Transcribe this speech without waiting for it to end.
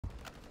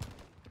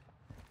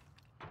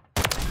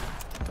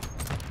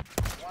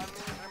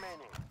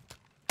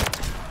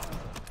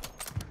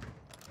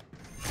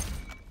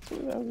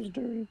That was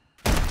dirty.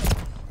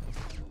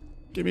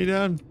 Get me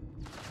down.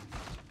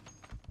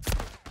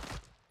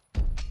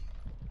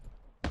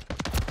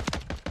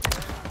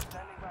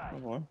 Oh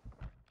boy.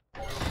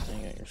 You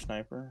got your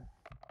sniper.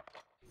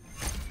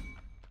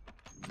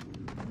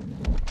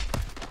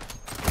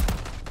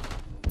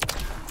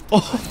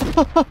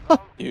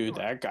 Dude,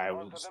 that guy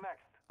was.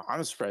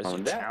 I'm surprised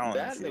he challenged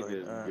that you nigga's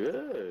like that.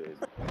 good.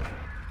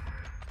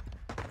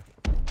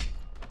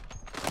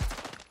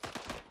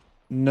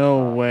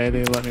 No way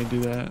they let me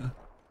do that.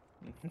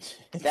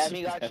 That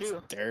me got That's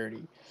you.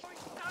 dirty.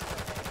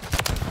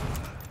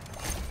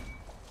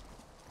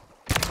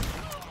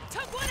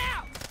 Took one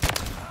out.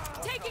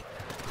 Take it.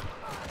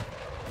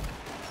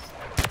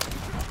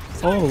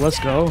 Oh, let's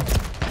go.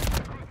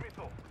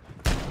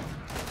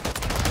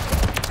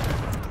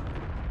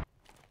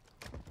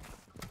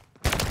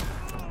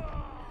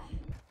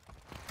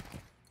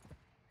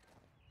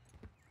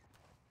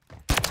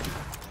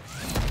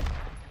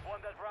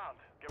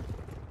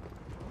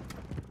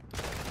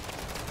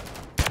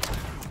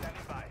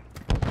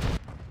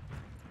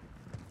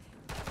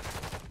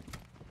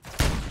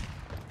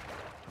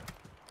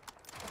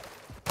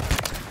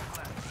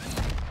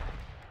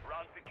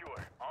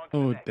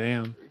 Oh,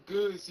 damn.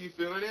 Goose, you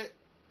feeling it?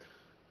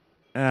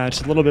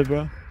 Just a little bit,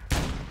 bro.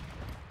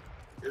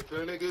 You're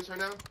feeling it, Goose, right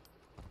now?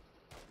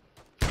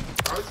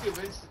 I was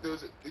convinced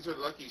that these are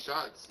lucky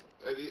shots.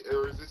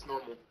 Or is this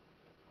normal?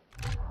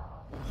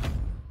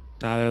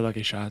 Nah, they're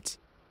lucky shots.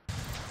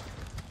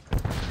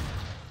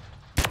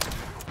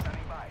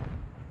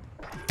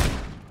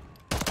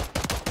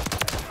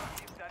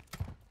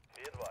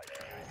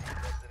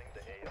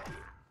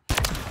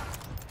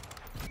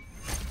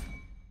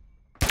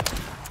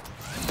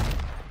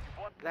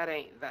 That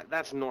ain't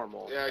that's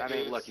normal. Yeah, that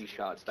ain't Goose. lucky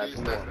shots. That's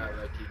Goose, normal. not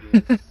lucky,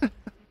 Goose.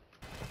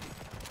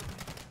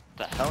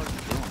 The hell are you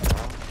doing,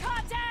 bro?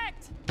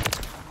 Contact.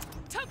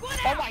 Took one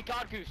Oh out. my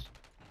God, Goose!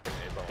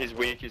 He's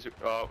weak. He's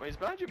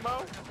behind you,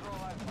 Mo.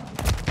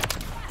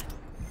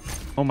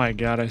 Oh my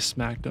god, I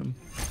smacked him.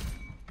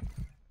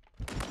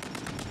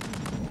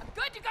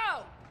 Good to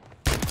go.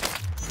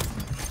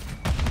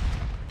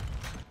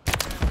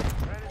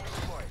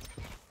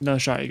 No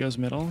shot, he goes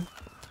middle.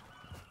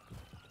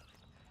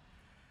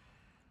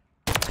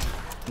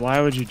 Why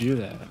would you do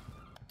that?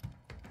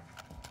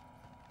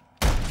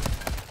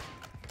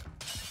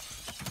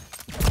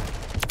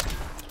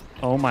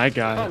 Oh my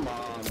god. Come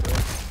on, bro.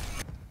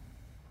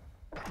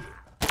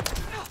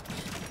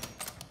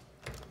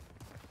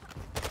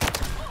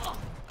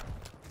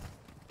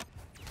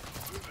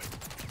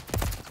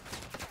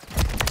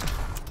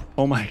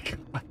 Oh my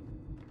god.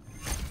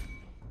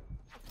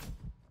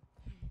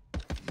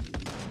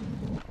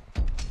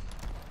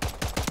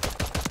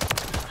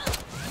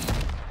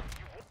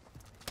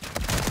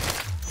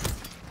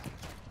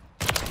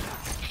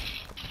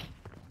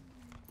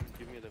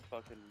 Give me the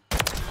fucking.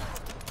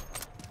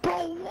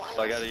 Bro, what?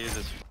 So I gotta use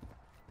this.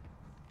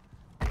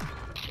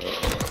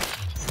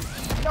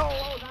 No,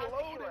 you're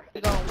loaded.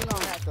 We gonna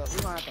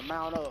have to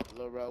mount up,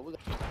 little bro.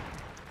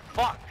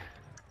 Fuck.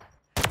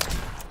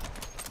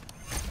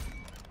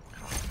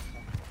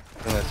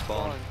 And that's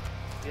spawn.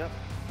 Yep.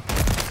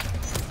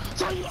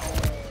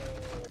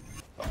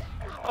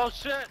 Oh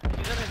shit!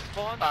 He's in his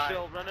spawn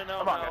still, running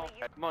out now.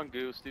 Come on,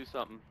 Goose, do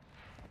something.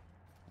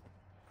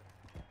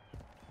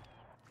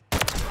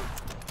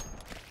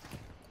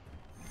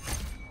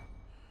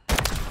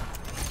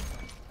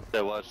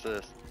 Yeah, watch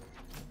this.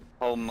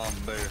 Hold him on,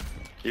 bear.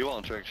 You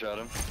won't trick shot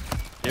him.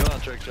 You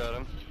won't trick shot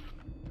him.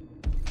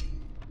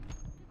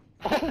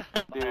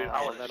 Dude,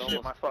 I was that shit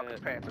almost my fucking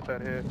hit. pants with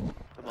that hit.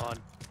 Come on,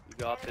 you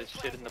got this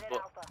shit in the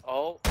book.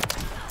 Oh,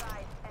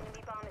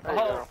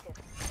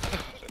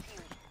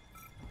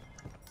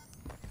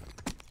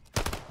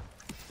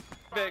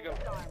 There you go.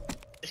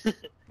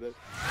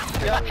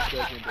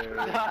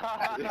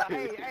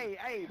 big.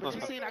 Hey, but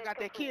you seen I got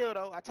that kill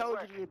though. I told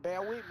you to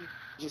bear with me.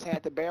 You just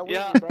had to bear with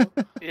Yeah. me, bro.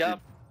 Yeah.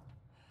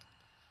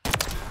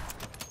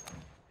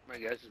 My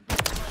guess is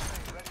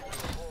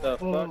the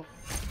fuck.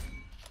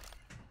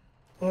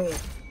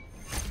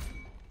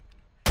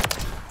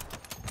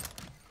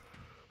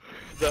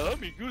 The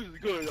Hummy Goose is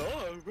going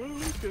on, bro.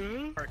 What the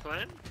hell? Our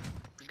clan?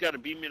 He's gotta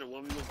beat me in a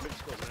 1v1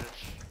 quickscope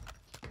match.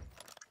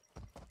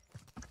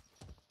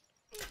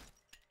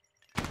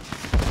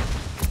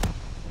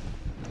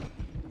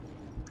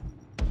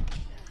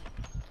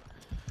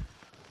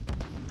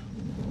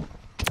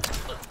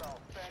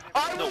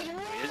 No way,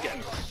 this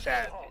guy's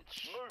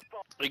savage.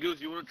 Hey Goose,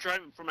 you wanna try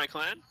for my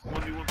clan?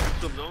 1v1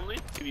 quickscopes only?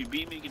 If you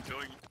beat me, you can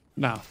join.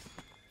 No.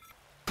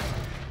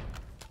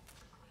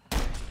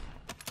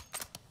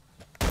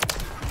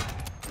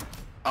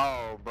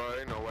 Oh, bro,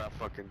 ain't no way I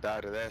fucking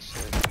died to that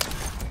shit.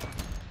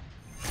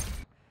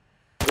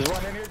 There's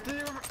one in here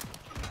too.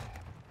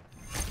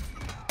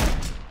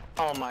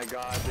 Oh my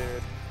god,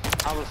 dude.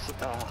 I was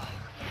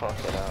fuck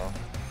it out.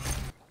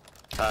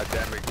 Ah,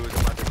 damn it, Goose,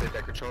 I'm about to take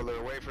that controller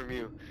away from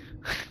you.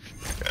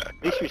 At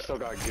least we still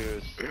got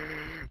Goose.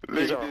 Look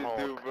He's at our this Hulk.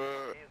 dude,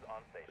 bro.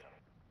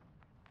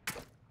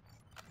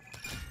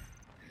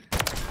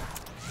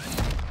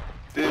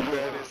 This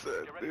man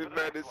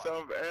is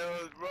something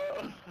else,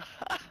 bro.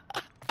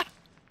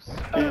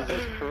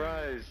 Jesus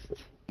Christ.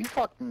 You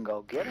fucking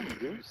go get him,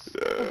 Goose.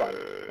 Hold on.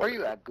 Where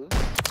you at, Goose?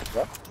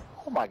 Yep.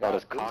 Oh my god,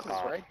 his Goose cock is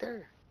off. right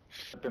there.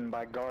 Been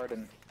by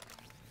garden.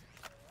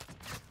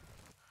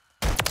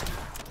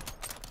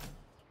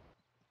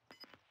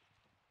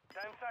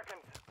 10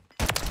 seconds.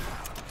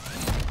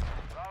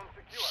 Round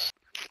secure.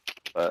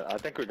 But I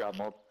think we got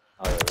more.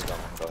 Oh yeah, we got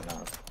one going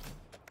now.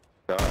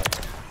 God.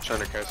 Trying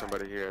to catch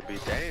somebody here. Be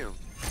damn.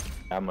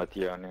 I'm with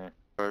you on here.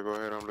 Alright, go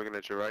ahead. I'm looking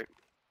at you right.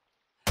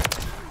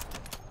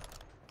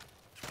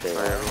 Okay,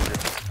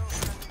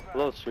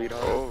 little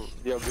sweetheart. Oh.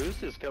 Yo,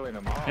 Goose is killing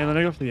them all. Hey, let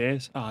me go for the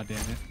ace. Oh, damn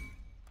it.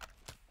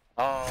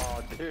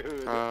 Oh,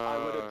 dude. I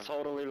would have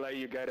totally let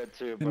you get it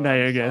too, bro. No,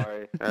 you're I'm good.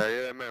 sorry.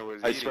 Yeah, that man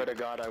was I eating. swear to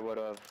God, I would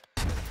have.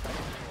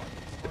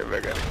 Yeah, man, I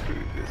gotta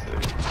cruise this.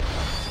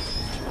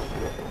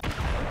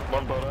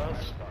 One but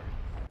us.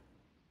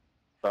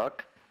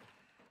 Fuck.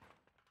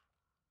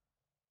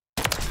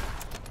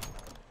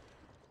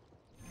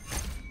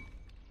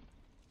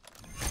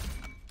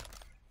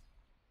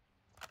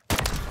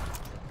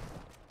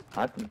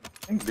 I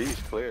think B's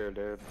clear,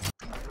 dude.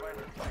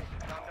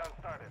 Countdown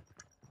started.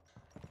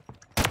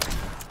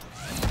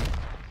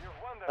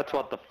 That's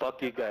what the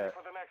fuck you got.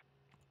 For the next.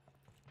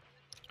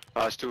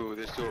 There's two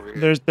over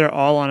here. They're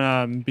all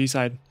on B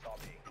side.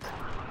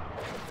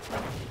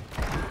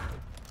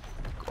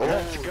 Oh,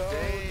 Let's go,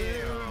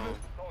 damn.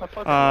 I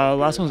fucking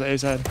Last love one's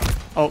Goose. A side.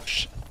 Oh,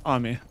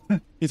 on me.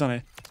 He's on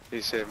A.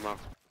 He said, "My."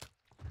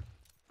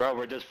 Bro,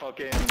 we're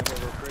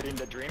recruiting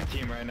the dream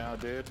team right now,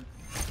 dude.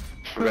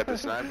 We got the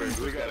sniper.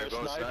 We We got gotta our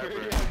go sniper.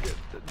 sniper.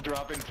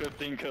 Dropping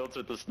 15 kills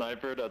with the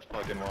sniper, that's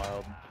fucking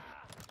wild.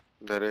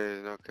 That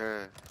is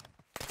okay.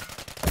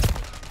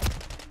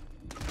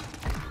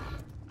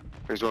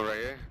 There's one right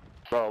here.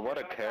 Bro, what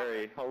a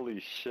carry. Holy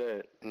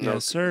shit. No,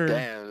 Yes, sir.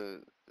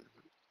 Damn.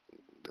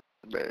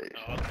 Babe.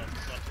 Oh, that's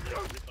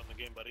on the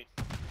game, buddy.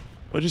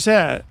 What'd you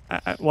say?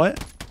 What?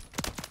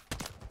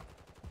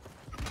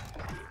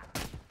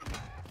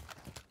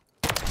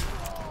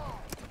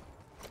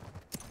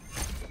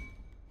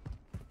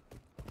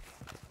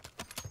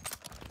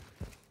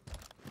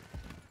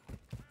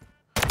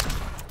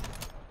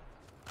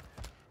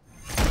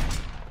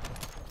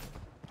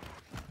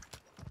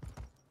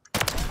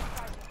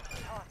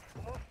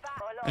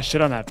 I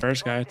shit on that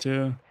first guy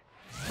too.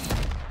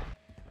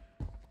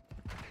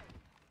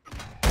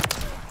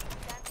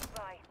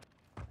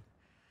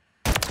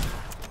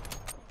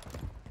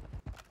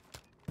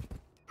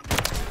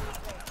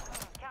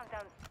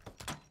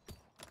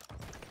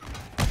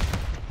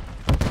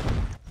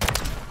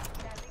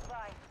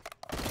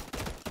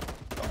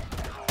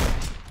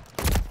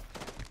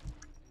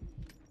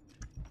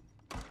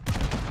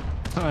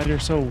 God, you're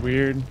so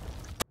weird.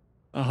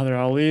 Oh, they're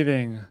all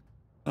leaving.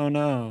 Oh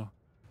no.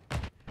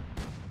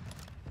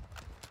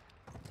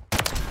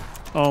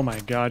 Oh my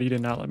god, you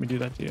did not let me do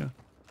that to you.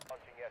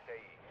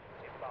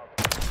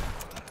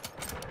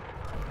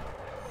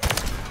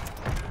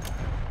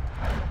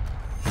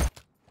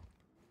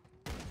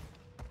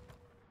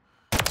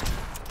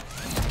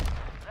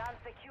 Round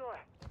secure.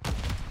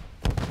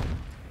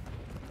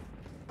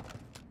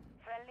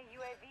 Friendly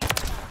UAV.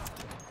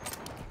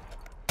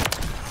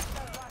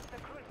 Launch the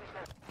cruise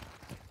missile.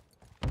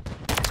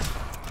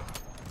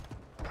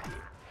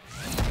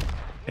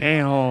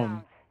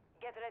 Damn.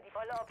 Get ready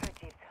for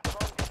operatives.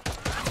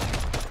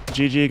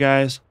 GG,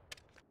 guys.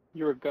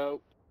 You're a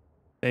goat.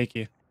 Thank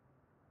you.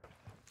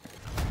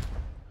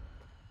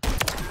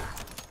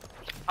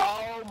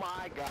 Oh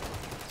my god.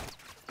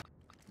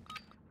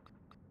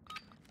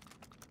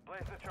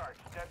 Place the charge.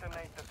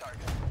 Detonate the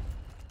target.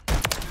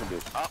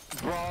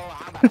 Bro,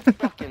 I'm a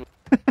fucking.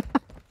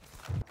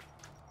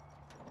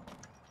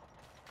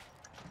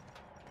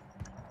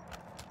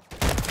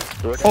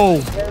 Oh,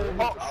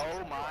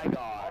 Oh my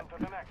god. On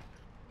to the next.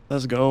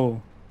 let's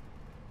go.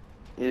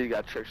 You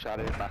got trick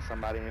shotted by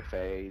somebody in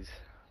phase.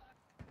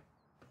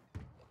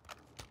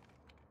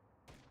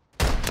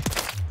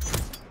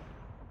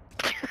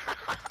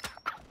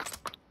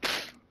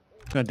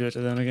 Gonna do it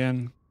to them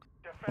again.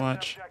 Defend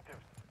Watch. the objectives.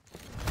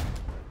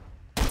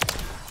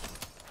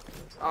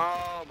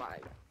 Oh my.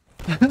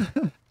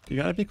 You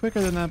gotta be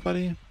quicker than that,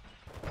 buddy.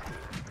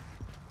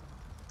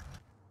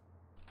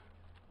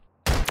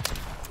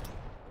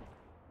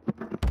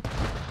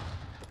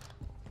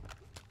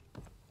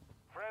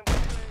 Friendly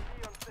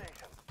UAV on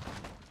station.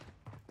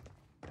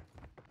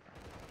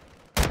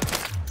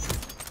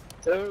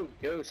 Oh,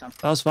 Goose,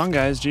 That was fun,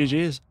 guys.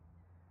 GG's.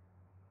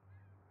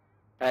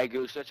 Hey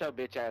Goose, shut your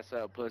bitch ass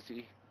up,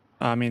 pussy.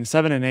 I mean,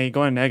 7 and 8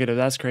 going negative.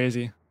 That's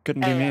crazy.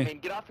 Couldn't be Hey, me. I mean,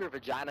 get off your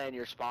vagina and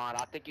your spawn.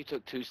 I think you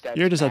took 2 steps.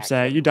 You're just back.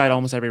 upset. You died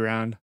almost every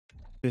round.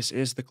 This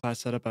is the class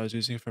setup I was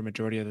using for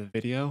majority of the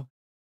video.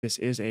 This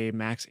is a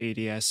max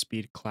ADS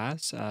speed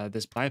class.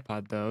 This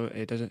bipod, though,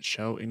 it doesn't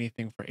show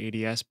anything for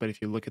ADS, but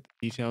if you look at the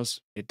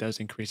details, it does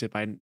increase it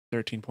by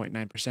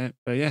 13.9%.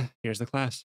 But yeah, here's the class.